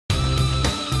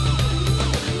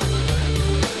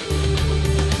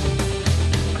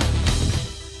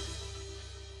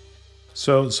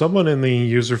So someone in the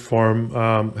user forum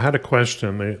had a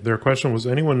question. Their question was,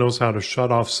 anyone knows how to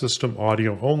shut off system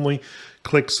audio only,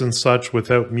 clicks and such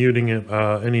without muting it,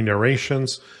 any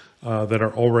narrations that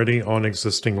are already on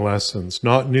existing lessons,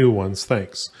 not new ones,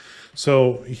 thanks.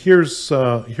 So here's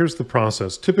the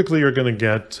process. Typically you're going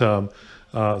to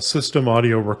get system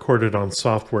audio recorded on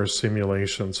software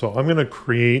simulation. So I'm going to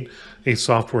create a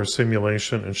software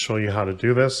simulation and show you how to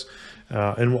do this.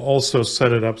 And we'll also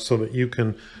set it up so that you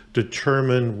can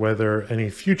determine whether any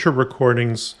future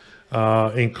recordings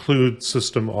include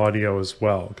system audio as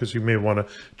well, because you may want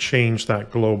to change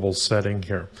that global setting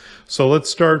here. So let's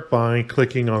start by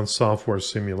clicking on software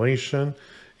simulation,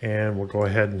 and we'll go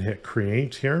ahead and hit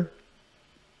create here.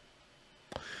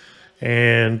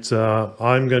 And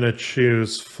I'm going to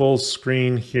choose full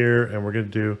screen here, and we're going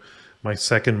to do my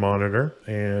second monitor,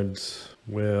 and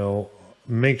we'll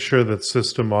make sure that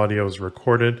system audio is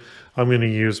recorded. I'm going to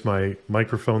use my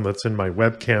microphone that's in my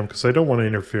webcam because I don't want to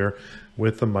interfere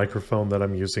with the microphone that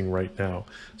I'm using right now.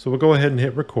 So we'll go ahead and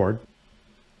hit record.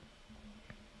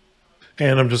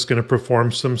 And I'm just going to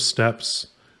perform some steps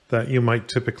that you might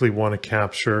typically want to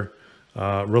capture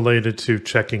related to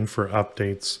checking for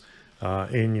updates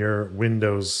in your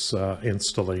Windows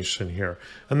installation here.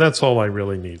 And that's all I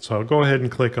really need. So I'll go ahead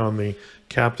and click on the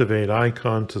Captivate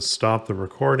icon to stop the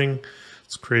recording.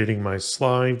 It's creating my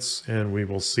slides, and we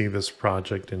will see this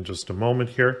project in just a moment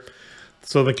here.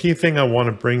 So the key thing I want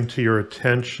to bring to your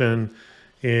attention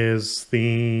is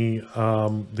the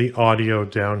audio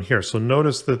down here. So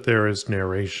notice that there is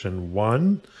narration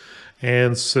 1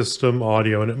 and system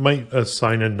audio, and it might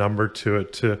assign a number to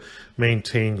it to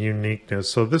maintain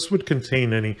uniqueness. So this would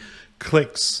contain any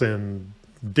clicks and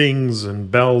dings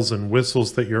and bells and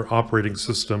whistles that your operating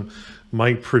system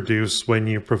might produce when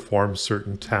you perform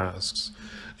certain tasks.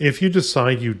 If you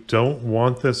decide you don't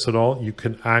want this at all, you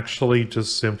can actually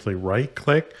just simply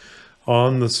right-click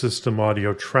on the system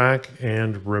audio track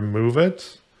and remove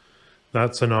it.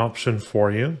 That's an option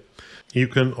for you. You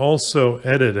can also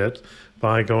edit it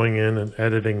by going in and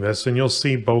editing this, and you'll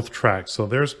see both tracks. So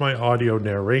there's my audio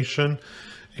narration,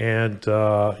 and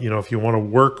if you want to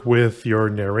work with your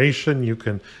narration, you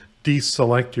can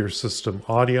deselect your system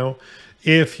audio.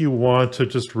 If you want to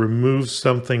just remove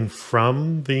something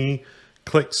from the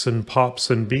clicks and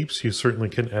pops and beeps, you certainly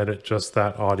can edit just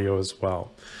that audio as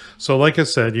well. So like I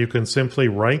said, you can simply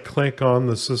right click on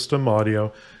the system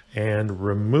audio and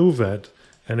remove it,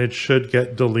 and it should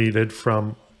get deleted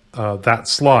from that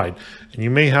slide. And you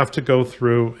may have to go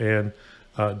through and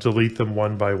delete them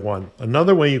one by one.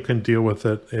 Another way you can deal with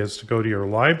it is to go to your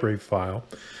library file,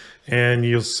 and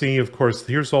you'll see, of course,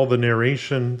 here's all the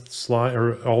narration slide,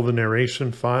 or all the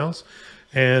narration files.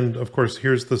 And of course,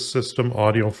 here's the system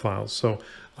audio files. So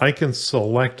I can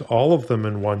select all of them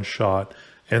in one shot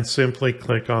and simply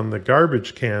click on the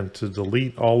garbage can to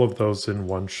delete all of those in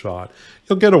one shot.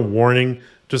 You'll get a warning,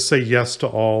 just say yes to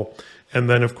all. And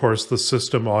then of course, the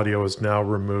system audio is now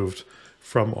removed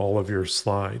from all of your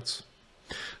slides.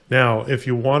 Now, if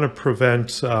you want to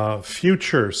prevent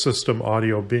future system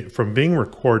audio from being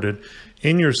recorded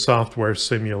in your software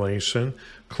simulation,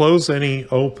 close any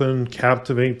open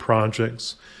Captivate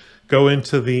projects, go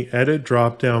into the Edit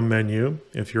drop-down menu.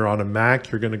 If you're on a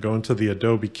Mac, you're going to go into the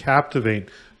Adobe Captivate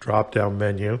drop-down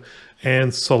menu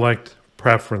and select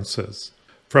Preferences.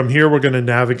 From here, we're going to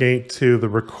navigate to the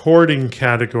Recording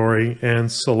category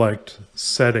and select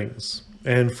Settings.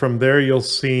 And from there, you'll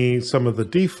see some of the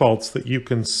defaults that you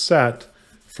can set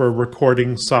for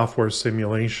recording software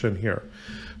simulation here.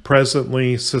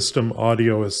 Presently, system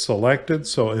audio is selected,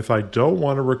 so if I don't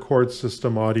want to record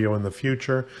system audio in the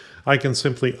future, I can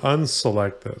simply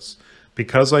unselect this.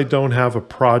 Because I don't have a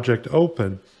project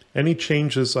open, any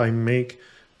changes I make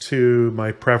to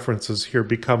my preferences here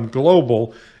become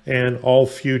global, and all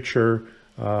future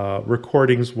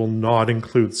recordings will not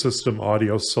include system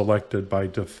audio selected by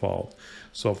default.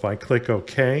 So if I click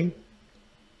OK,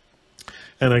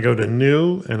 and I go to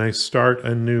New, and I start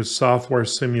a new software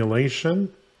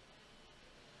simulation,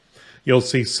 you'll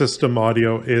see system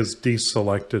audio is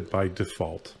deselected by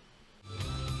default.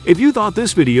 If you thought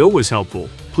this video was helpful,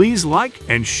 please like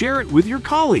and share it with your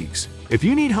colleagues. If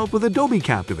you need help with Adobe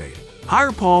Captivate,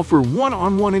 hire Paul for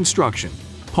one-on-one instruction.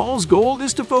 Paul's goal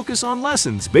is to focus on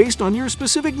lessons based on your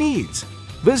specific needs.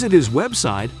 Visit his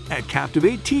website at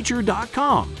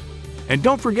captivateteacher.com. And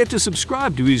don't forget to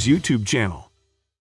subscribe to his YouTube channel.